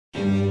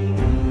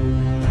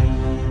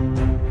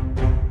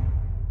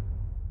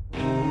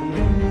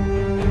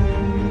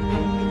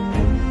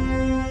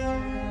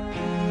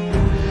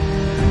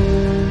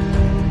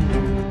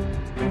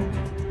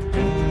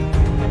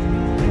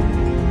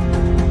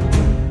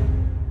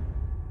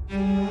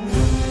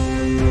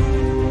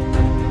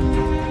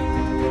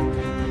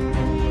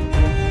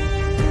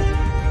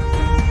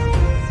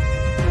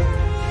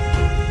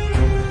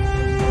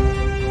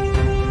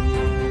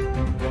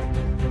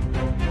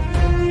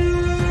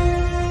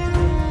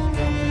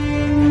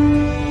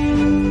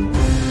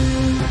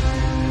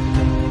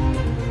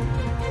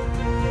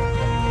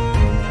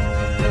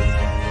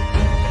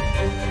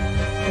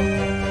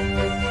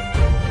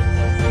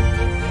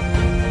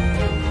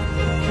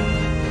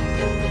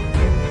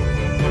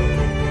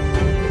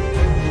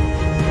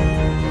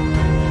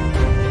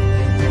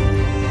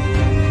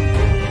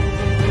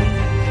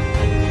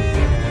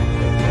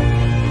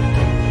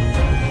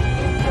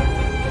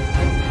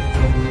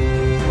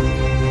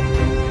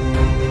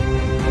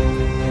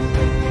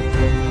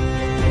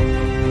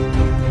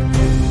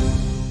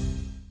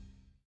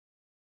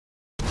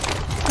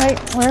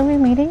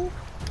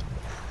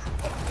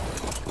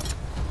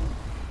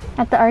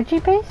At the Archie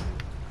base?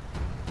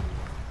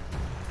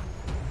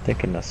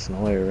 Thinking the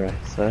snow area,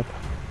 I said.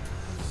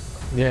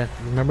 Yeah,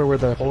 remember where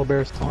the polar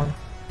bears spawn?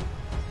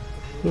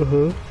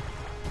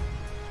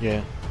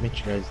 Yeah, meet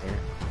you guys there.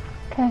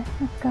 Okay,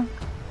 let's go.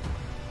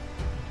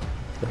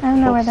 I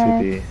don't know where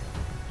that is.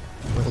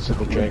 What's the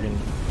dragon?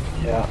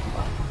 Yeah.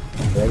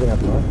 Dragon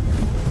up north?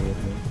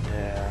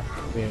 Yeah.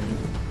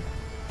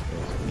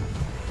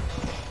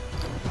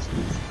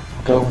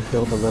 Go and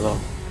build a little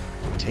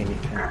tiny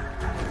camp.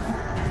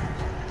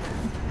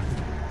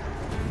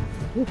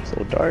 It's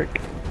so dark.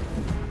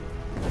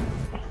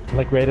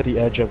 Like right at the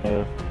edge of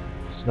the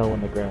snow on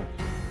the ground.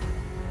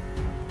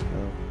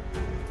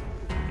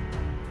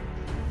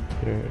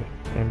 You're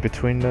in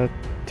between the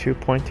two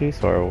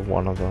pointies or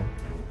one of them?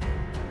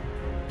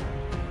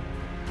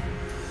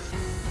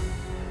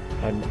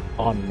 I'm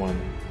on one.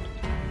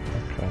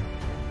 Okay.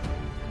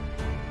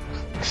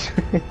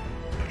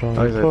 Put on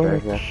your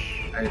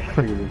torch. I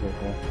figured it was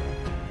okay.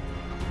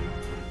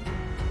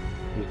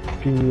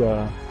 There's two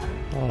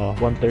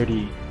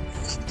 130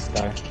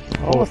 star.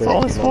 Oh, it's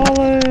always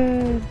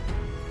falling!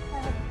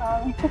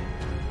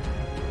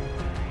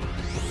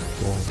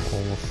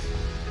 Almost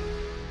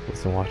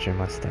wasn't watching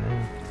my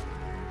stand.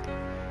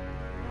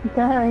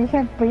 Duh, you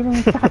can't breathe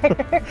in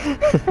fire.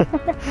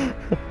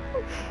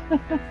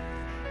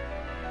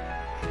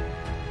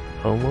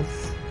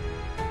 Almost.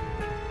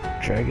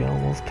 Dragon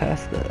almost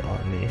passed that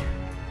on me.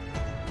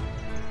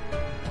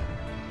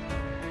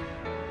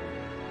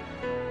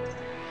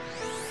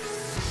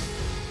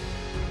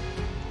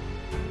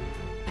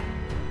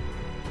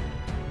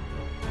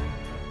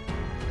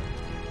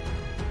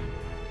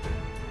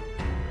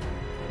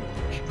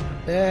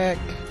 Back.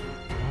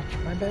 Watch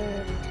my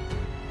back.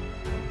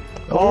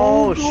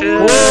 Oh, shit!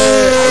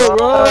 Whoa,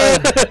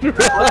 run!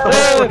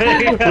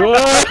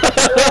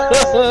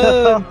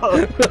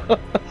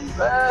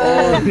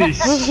 Holy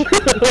shit!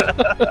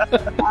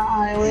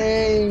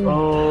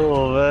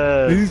 Oh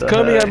man! He's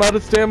coming. I'm out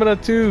of stamina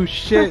too.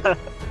 Shit!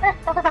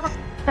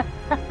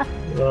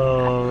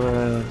 Oh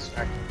man!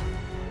 So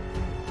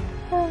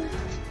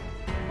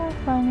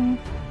funny.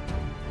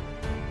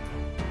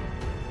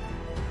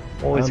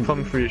 Oh, he's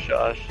coming for you,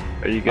 Josh.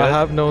 Are you good? I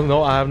have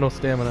no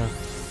stamina.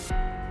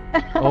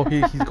 Oh,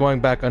 he's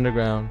going back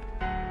underground.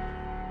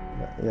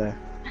 Yeah.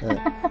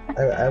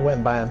 I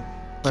went by him.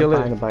 Kill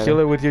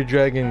it with your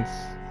dragons.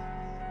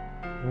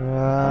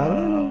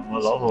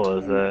 What level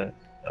is it?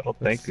 I don't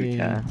think we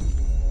can.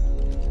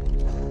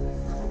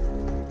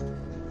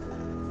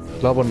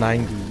 Level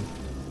 90.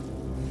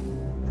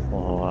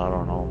 Oh, I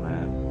don't know,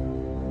 man.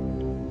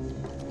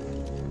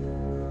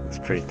 It's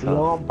pretty We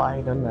all tough.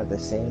 buy them at the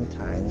same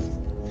time.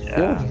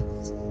 Yeah.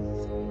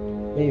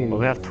 Maybe. Well,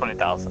 we have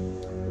 20,000.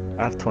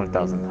 I have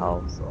 20,000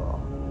 health, so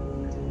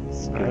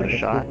let's give it a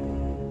shot.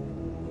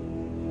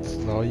 It's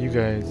all you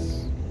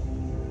guys.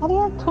 How do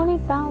you have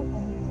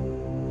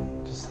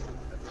 20,000? Just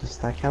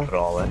stack health. Put it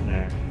all in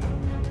there.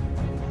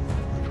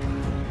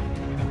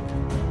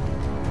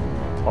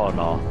 Oh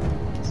no,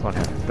 this one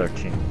has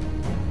 13. Yeah,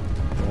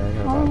 I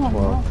got Oh, about 12.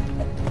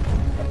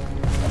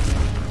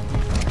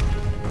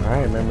 no.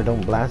 Alright, remember,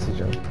 don't blast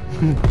each other.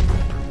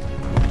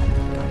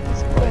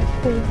 This place.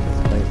 Please.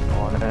 This place.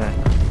 On it.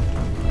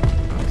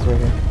 It's right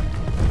here.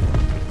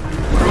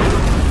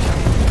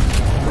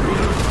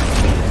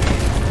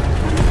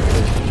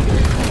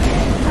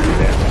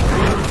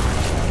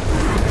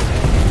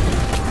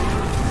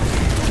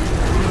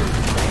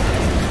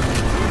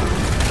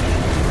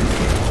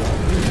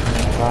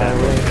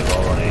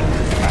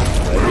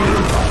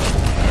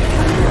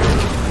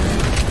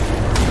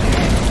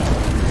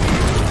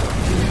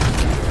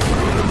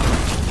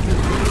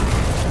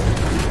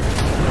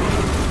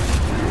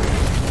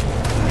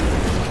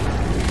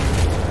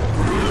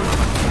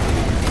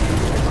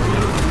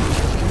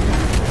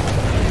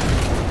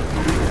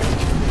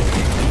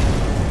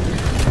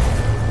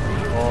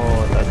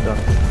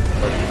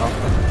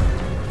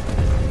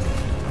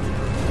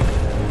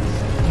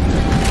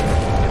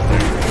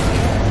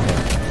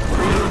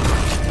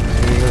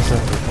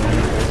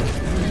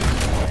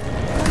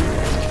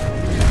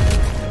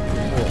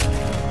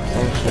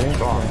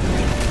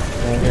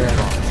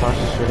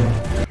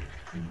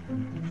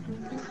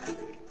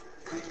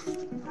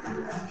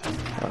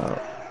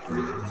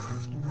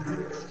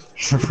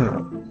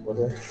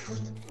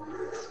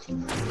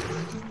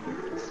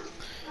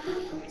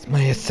 It's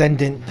my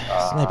ascendant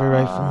sniper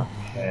rifle.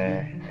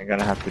 Okay, you're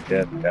gonna have to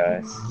dip,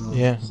 guys.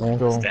 Yeah,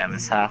 go. Stam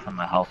is half and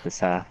my health is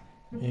half.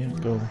 Yeah,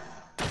 go.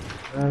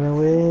 Run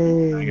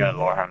away. We gotta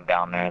lure him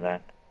down there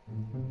then.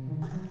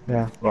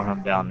 Yeah. Lure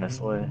him down this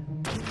way.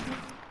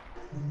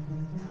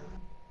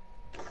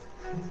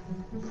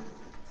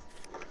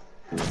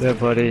 Yeah,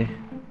 buddy.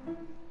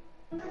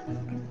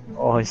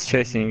 Oh, he's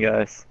chasing you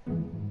guys.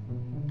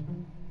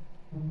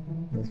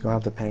 Let's go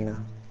have the pain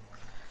now.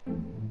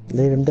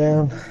 Lead him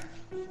down.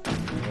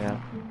 Yeah,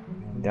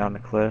 down the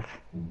cliff.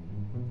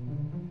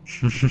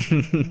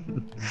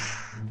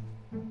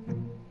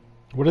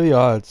 What are the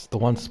odds? The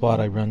one spot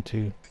I run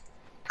to.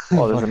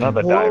 Oh, there's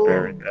another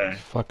diver right there.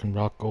 Fucking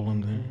rock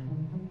golem there.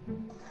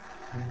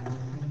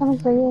 Coming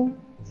for you.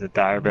 There's a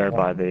dire bear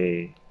by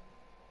the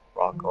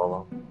rock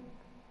golem.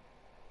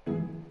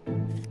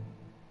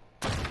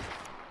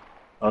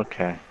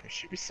 Okay, we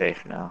should be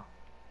safe now.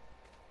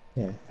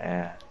 Yeah.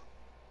 Man.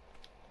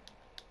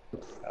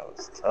 That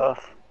was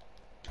tough.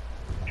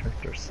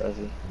 Trickster says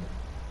it.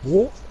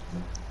 What?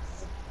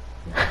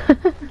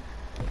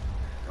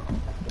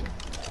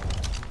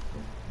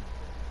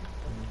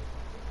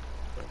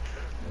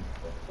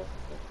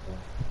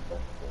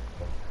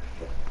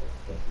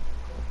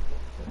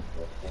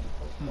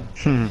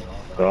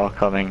 They're all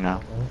coming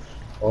now.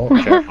 Oh,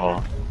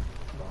 Careful.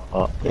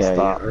 Oh, yeah,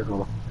 stop.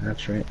 yeah,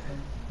 that's right.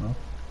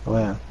 Oh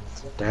yeah,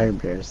 dire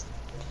bears.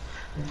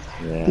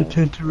 Yeah. They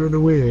tend to run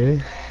away,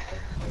 eh?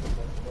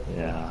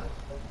 Yeah.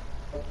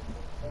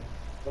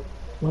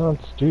 Come on,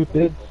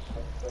 stupid.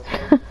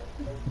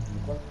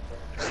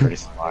 Pretty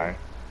smart.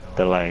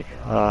 They're like,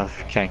 oh, if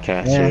you can't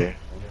catch Yeah.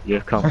 you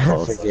come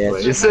close. Forget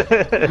please.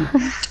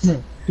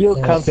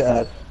 You'll come to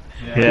us.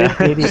 Yeah.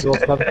 This idiot will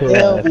come to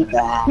He'll us. be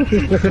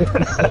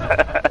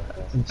back.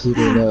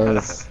 Keeping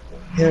those.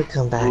 He'll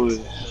come back.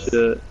 Holy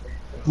shit.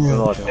 We a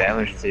lot of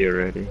damage to you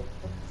already.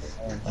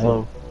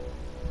 Oh,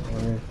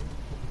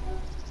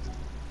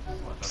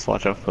 Just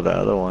watch out for the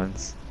other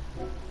ones.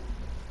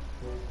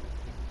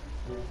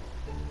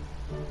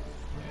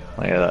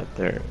 Oh yeah, that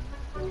they're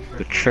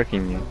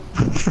tricking you.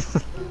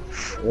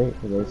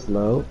 Wait, go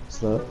slow,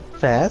 slow,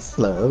 fast,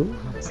 slow,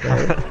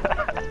 slow.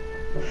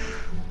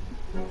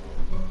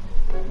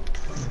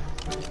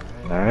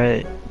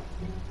 Alright.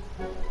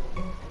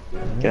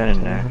 Get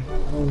in there.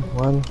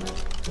 One.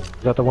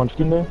 is that the one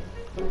skin there?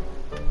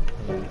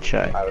 Let me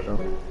check. I don't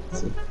know.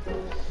 Let's see.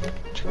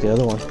 Check the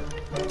other one.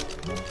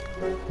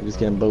 We're just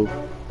getting both.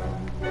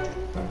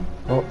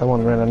 Oh, that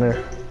one ran on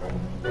there.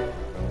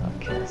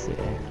 I can't see.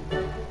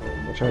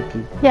 I'll try to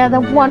keep. Yeah, the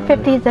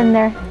 150's in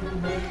there.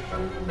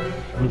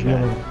 Which Okay.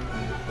 one?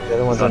 The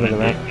other one's It's under the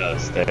underneath map.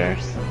 those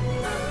stairs.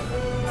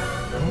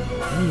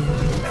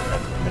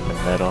 In the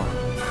middle.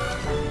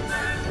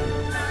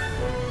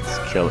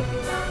 Let's kill it.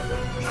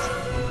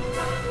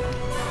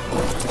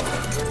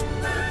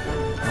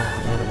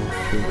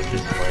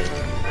 Just wait.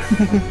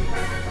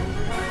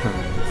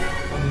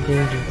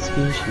 Endangered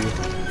species.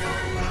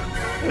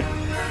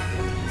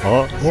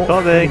 Oh, it's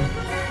coming!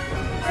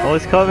 Oh,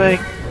 it's coming!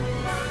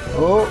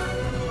 Oh!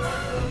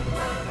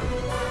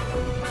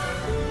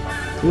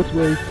 This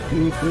way,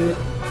 stupid.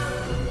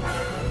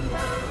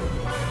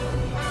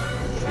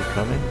 Is he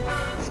coming?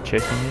 He's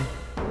chasing you?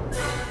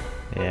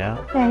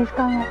 Yeah. Yeah, he's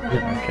going up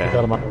there. Okay.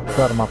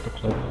 Got him off the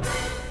cliff.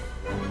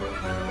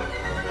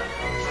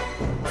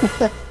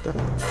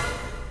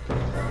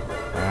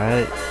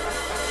 Alright.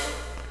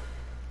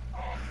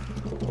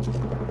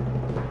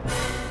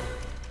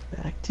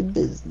 Back to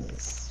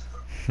business.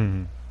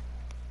 Hmm.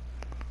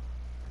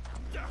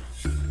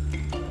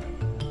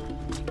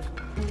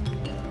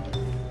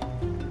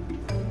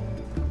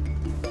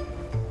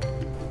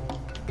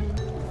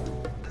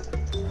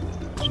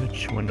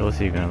 Which windows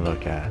are you gonna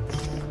look at?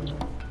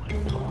 My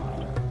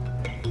God.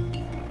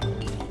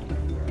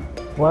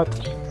 What?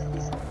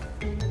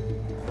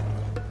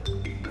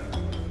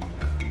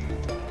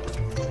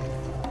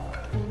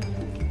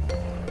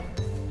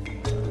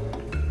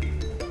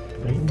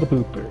 Bring the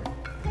booper.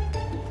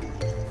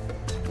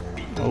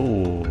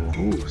 Oh,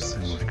 Ooh,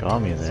 almost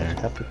got me there.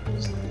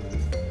 Peppers.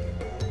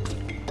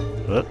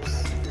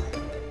 Whoops.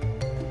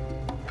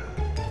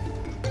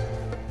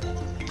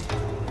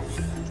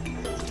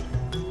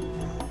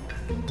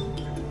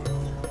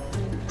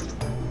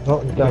 Oh,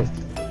 he's down.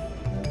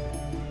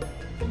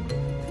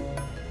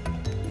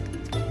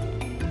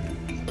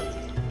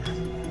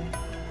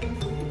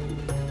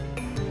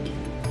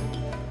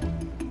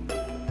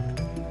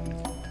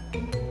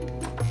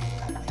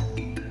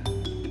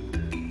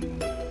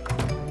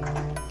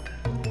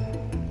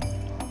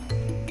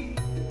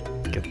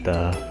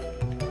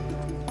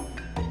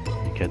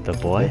 You get the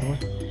boy?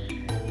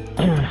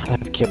 I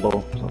have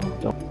kibble, so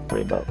don't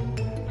worry about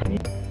honey.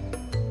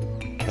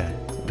 Okay.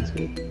 Sounds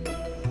good.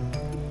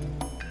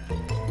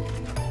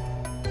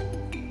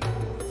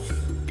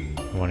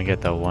 You wanna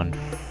get the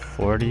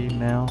 140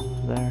 mil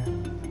there?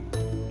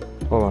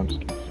 Hold on, just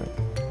give me a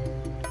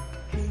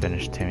sec.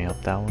 Finish taming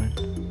up that one.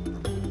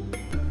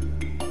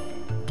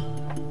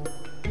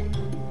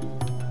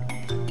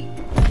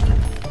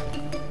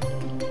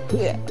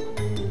 Yeah.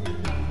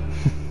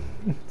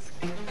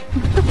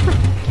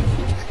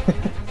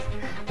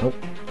 Oh.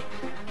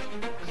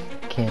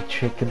 Can't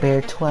trick a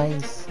bear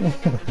twice.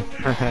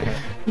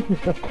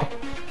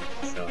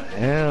 So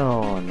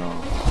hell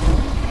no.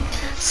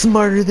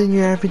 Smarter than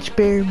your average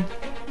bear,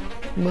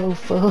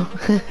 mofo.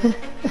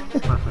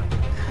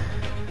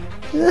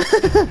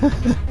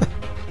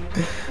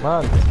 Come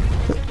on.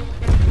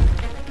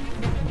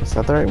 Is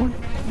that the right one?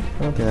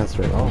 I don't think that's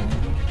the right one.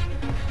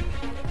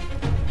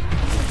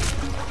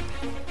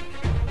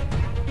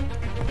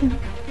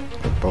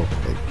 They're both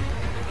big.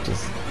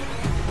 Just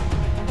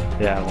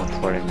Yeah,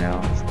 140 mil.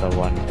 It's the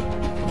one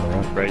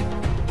right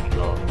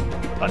below,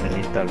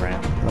 underneath the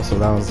ramp. also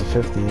that was the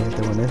 50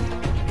 that went in.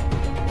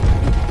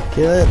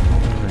 Kill it.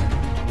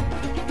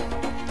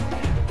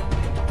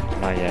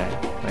 Not yet.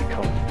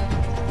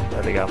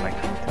 My they got my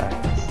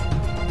contacts.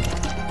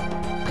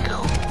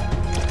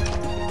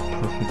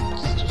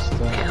 It's just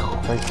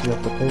like you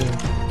have to pay him.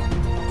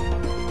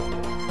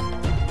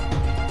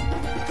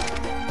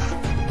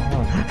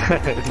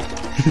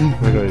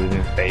 Look at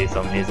his face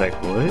on me. He's like,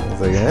 what? I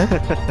was like, eh?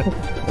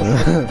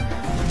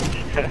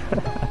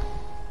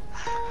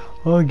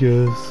 I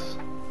guess.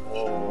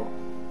 Oh,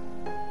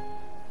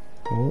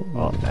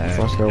 Oh, man.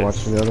 so I should go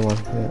watch the other one.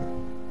 Yeah.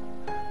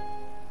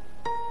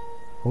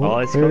 Oh,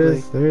 it's there it coming.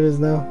 is. There it is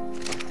now.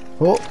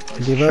 Oh,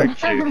 gave up.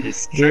 tricked you.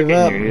 He's Gave tricking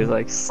up. you. He's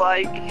like,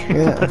 psych.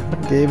 Yeah,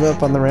 gave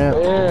up on the ramp.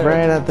 Yeah.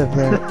 Right at the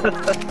ramp.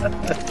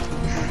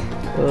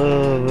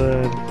 Oh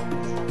man.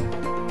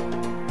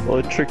 Oh,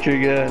 it tricked you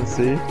again.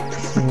 See? I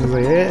was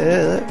like,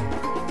 yeah.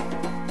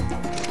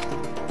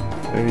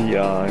 Maybe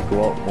go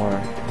out more.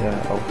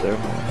 Yeah, out there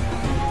more.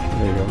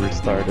 There you go.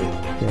 Restart it.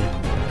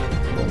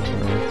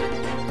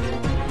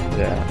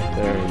 Yeah,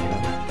 there you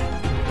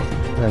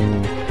go.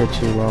 And hit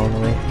you well on the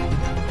way.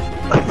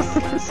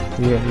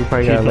 Yeah, you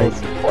probably gotta like,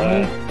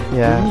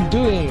 yeah. What are you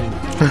doing?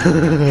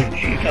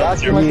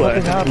 That's your Like,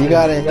 plan. nothing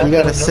happened. You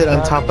gotta sit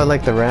on top of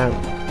like the ramp.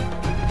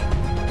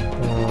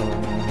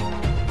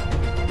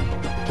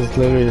 Just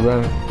literally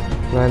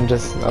run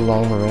just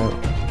along the ramp.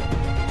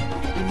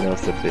 You know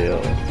the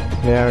deal.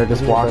 Yeah, or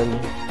just walk. Buddy.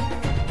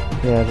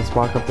 Yeah, just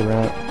walk up the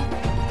ramp.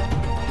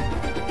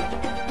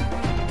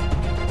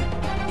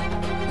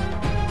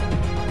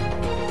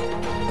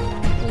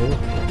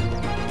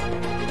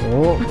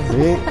 Oh,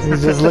 see? He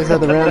just looks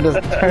at the ramp,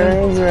 just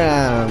turns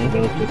around.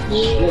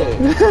 Shit.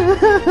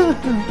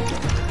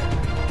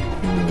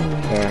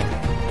 There.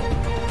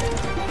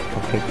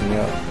 Come pick me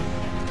up.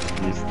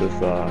 Use this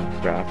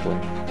grappling.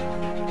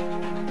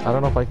 I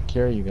don't know if I can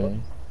carry you guys.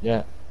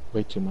 Yeah,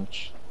 way too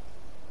much.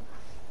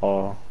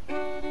 Oh.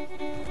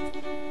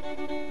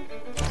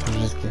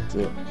 Just get That's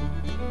it.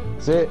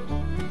 That's it.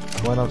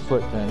 Going on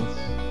foot, guys.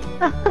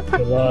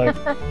 Good luck.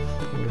 back.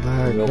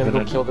 I'm gonna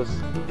go kill this.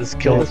 Let's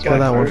kill Let's this kill guy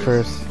that one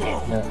first. first.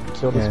 Yeah,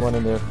 kill this Yeah. one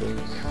in there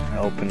first.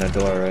 Open the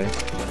door,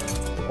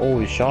 right? Oh,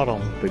 he shot him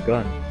with the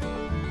gun.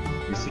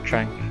 Use the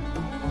trank.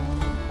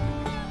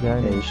 Yeah,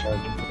 I know. you shot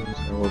him.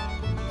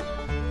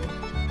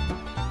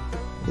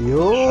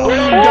 Yo!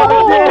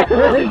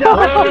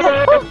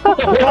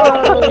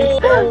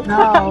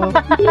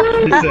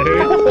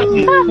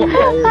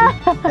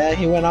 Yeah,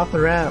 he went off the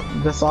ramp,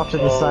 just off to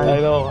the I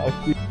side. know.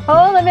 I see.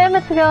 Oh, the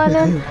mammoth's going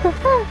in.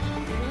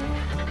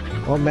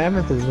 Oh,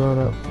 Mammoth is going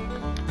up.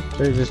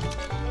 They're just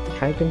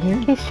hiking here?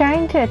 He's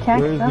trying to attack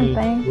Where is he?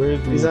 something. Where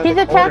is he? He's at He's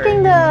the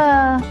attacking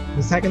corner. the...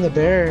 He's attacking the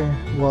bear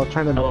while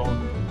trying to... No,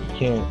 he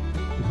can't.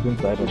 He's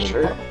inside of You it.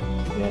 sure?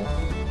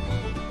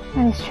 Yeah.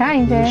 And he's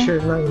trying to. You sure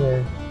it's not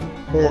there?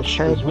 Yeah, Oh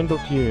shit, there's windows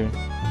here.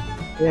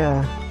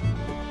 yeah.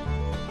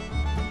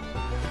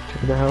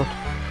 Check the hell.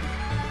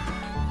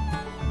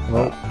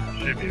 Oh,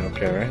 should be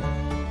okay, right?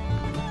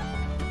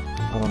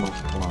 I don't know.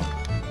 Hold on.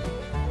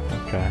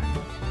 Okay.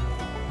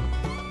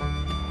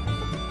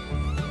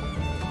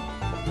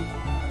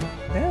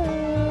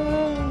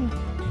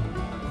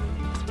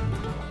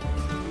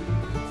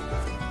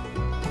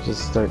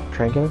 Just start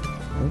cranking it.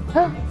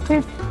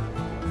 Dude.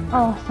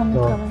 Oh, something's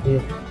No, coming.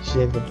 yeah, she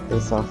had the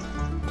face off.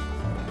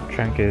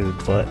 Trank his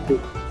butt.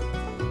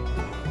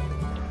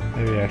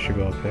 Maybe I should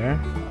go up there.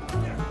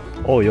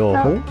 Oh, yo.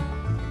 Oh.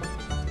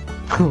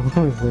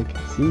 It's like,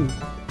 see.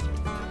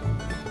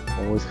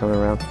 Always coming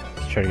around.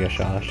 Let's try to get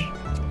Shosh.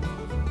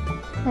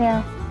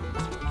 Yeah.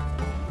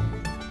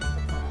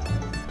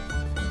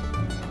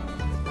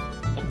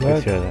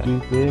 Let's hear that.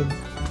 Stupid.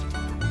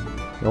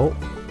 Nope.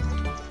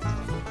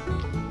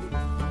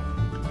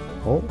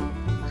 Oh,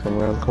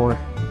 coming around the corner.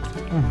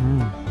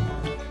 Mm-hmm.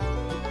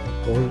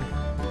 Oh,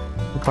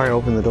 you probably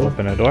open the door.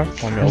 Open the door?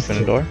 Want me to open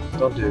the door?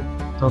 Don't do it.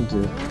 Don't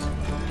do it.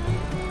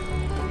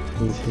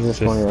 He's just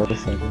Just- on the other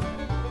side.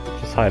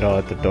 Just hide out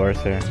at the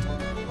doors here.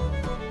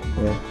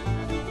 Yeah.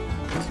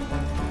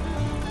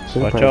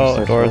 Should've Watch probably out,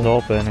 just doors started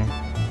opening.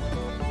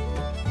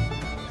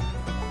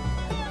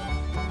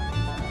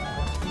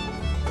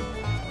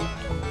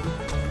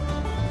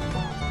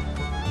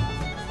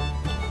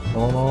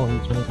 Oh no,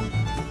 he's running.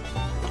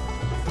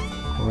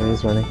 Oh,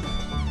 he's running.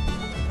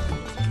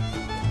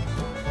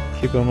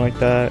 Keep him like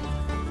that.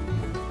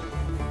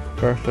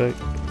 Perfect.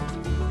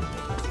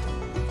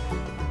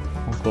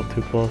 Don't go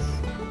too close.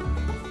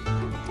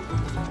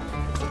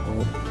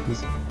 Oh,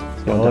 he's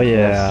Oh going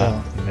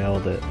yeah,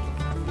 nailed it.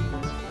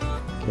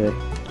 Okay.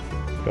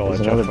 Go There's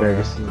watch another out bear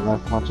for just to the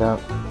left. Watch out.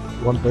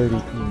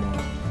 130.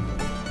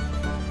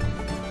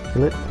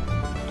 Kill it.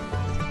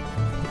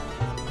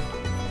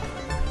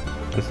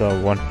 There's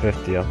a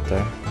 150 up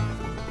there.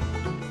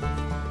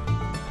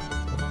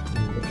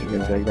 You can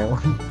drag that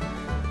one.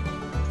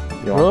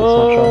 You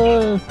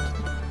want this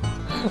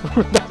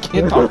one, Josh? I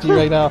can't talk to you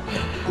right now.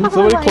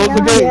 Somebody Oh my close the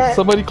God. gate. Yeah.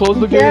 Somebody close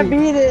the Can't gate.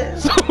 beat it.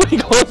 Somebody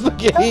close the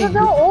gate.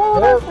 Oh,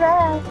 that's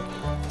fast.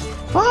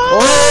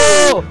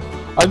 Oh!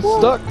 I'm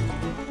stuck.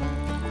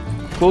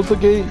 Close the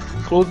gate.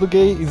 Close the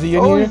gate. Is he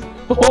in here?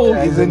 Oh,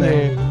 he's in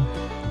here.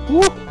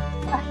 Woo.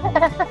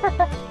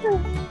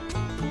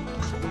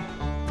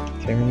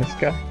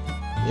 guy?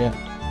 Yeah.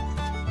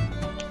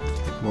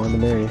 More the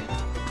merrier.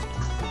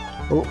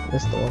 Oh,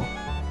 missed the wall.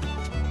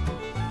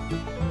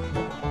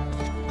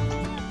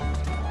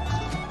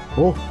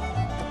 Oh!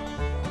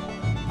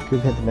 Could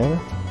hit the mana?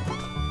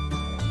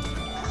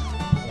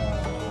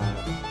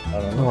 I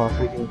don't know. Oh,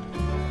 freaking.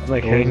 I'm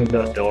like hitting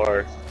the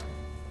door.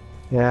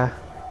 Yeah.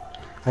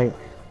 I.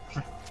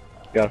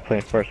 Gotta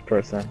play first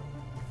person.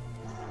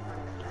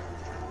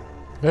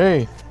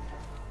 Hey!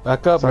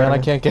 Back up, Sorry, man. I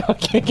man. can't get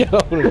out of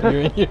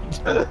here.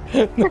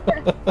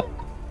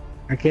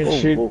 I can't Whoa,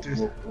 shoot. whoa,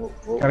 Just whoa, whoa,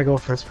 whoa. gotta go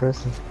first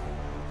person.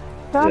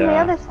 Go on the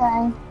Yeah. other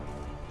side.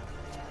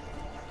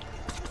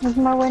 There's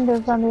more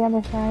windows on the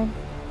other side.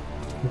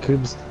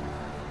 Cubes.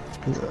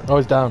 Oh,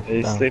 he's down.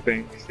 He's down.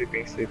 sleeping.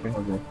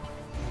 Okay.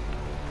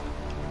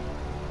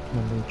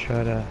 Let me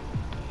try to.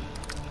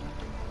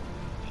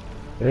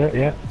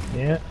 Yeah.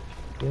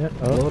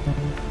 Oh.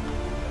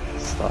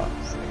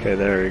 Stops. Okay,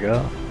 there we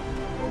go.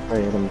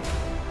 Alright, hit him.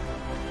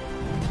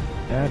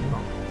 Yeah.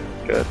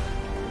 Good.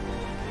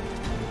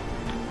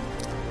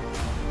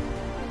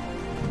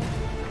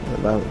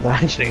 That I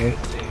actually.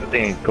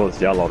 think it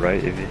goes yellow,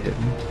 right? If you hit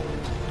me.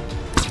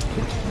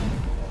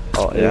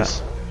 Oh yeah.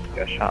 Yes. You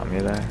guys shot me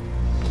there.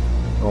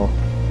 Oh.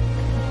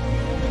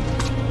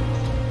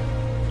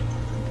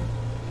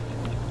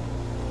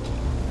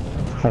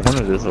 I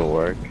wonder if this will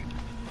work.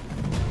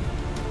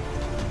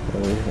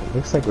 It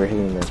looks like we're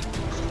hitting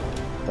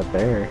the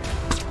bear.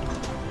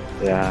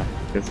 Yeah.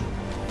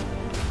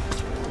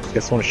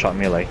 This one shot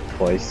me like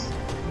twice.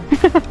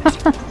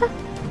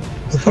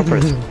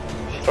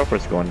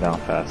 Stopper's going down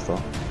fast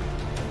though.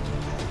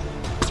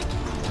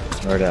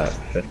 We're at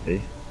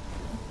 50.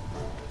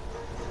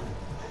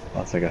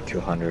 Once I got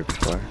 200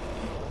 before.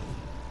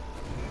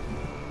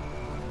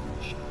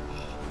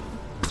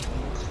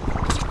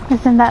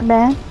 Isn't that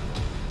bad?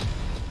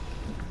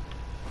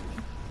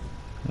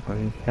 I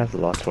mean, he has a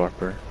lot to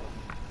offer.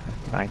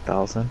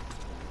 9,000.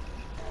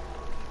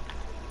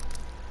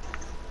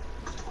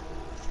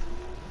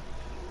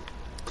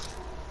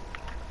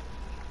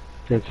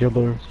 Your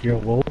killer, your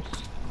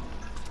wolves.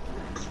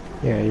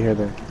 Yeah, you hear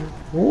the.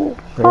 Oh,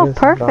 There it is.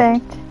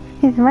 perfect.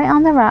 He's right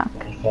on the rock.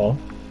 Oh.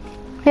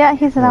 Yeah,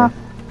 he's Yeah. off.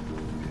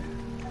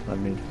 Let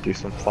me do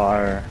some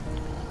fire.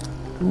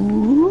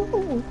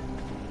 Ooh.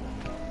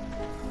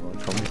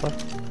 Tell me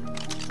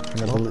stuff. I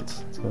got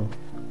bullets. Let's go.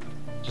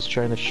 Just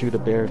trying to shoot a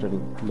bear to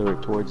lure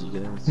it towards you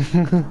guys.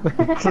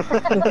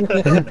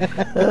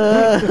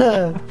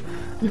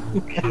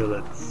 Kill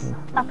it.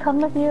 I'll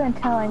come with you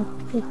until I'm.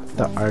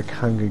 The Arc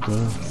Hunger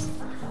Games.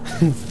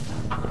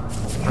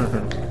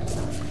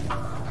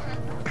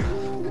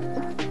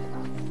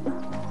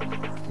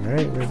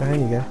 Alright, we're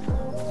behind you guys.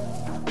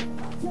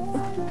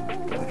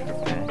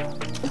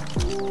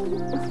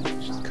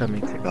 She's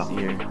coming to Go.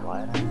 here.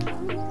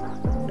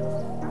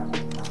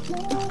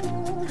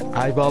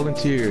 I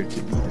volunteer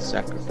to be the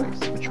sacrifice.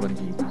 Which one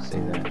do you say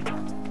that?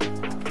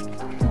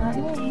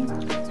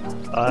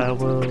 I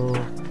will.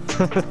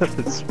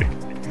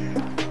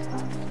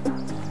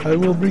 I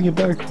will bring it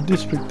back to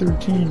District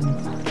 13.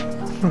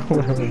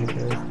 Whatever you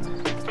guys.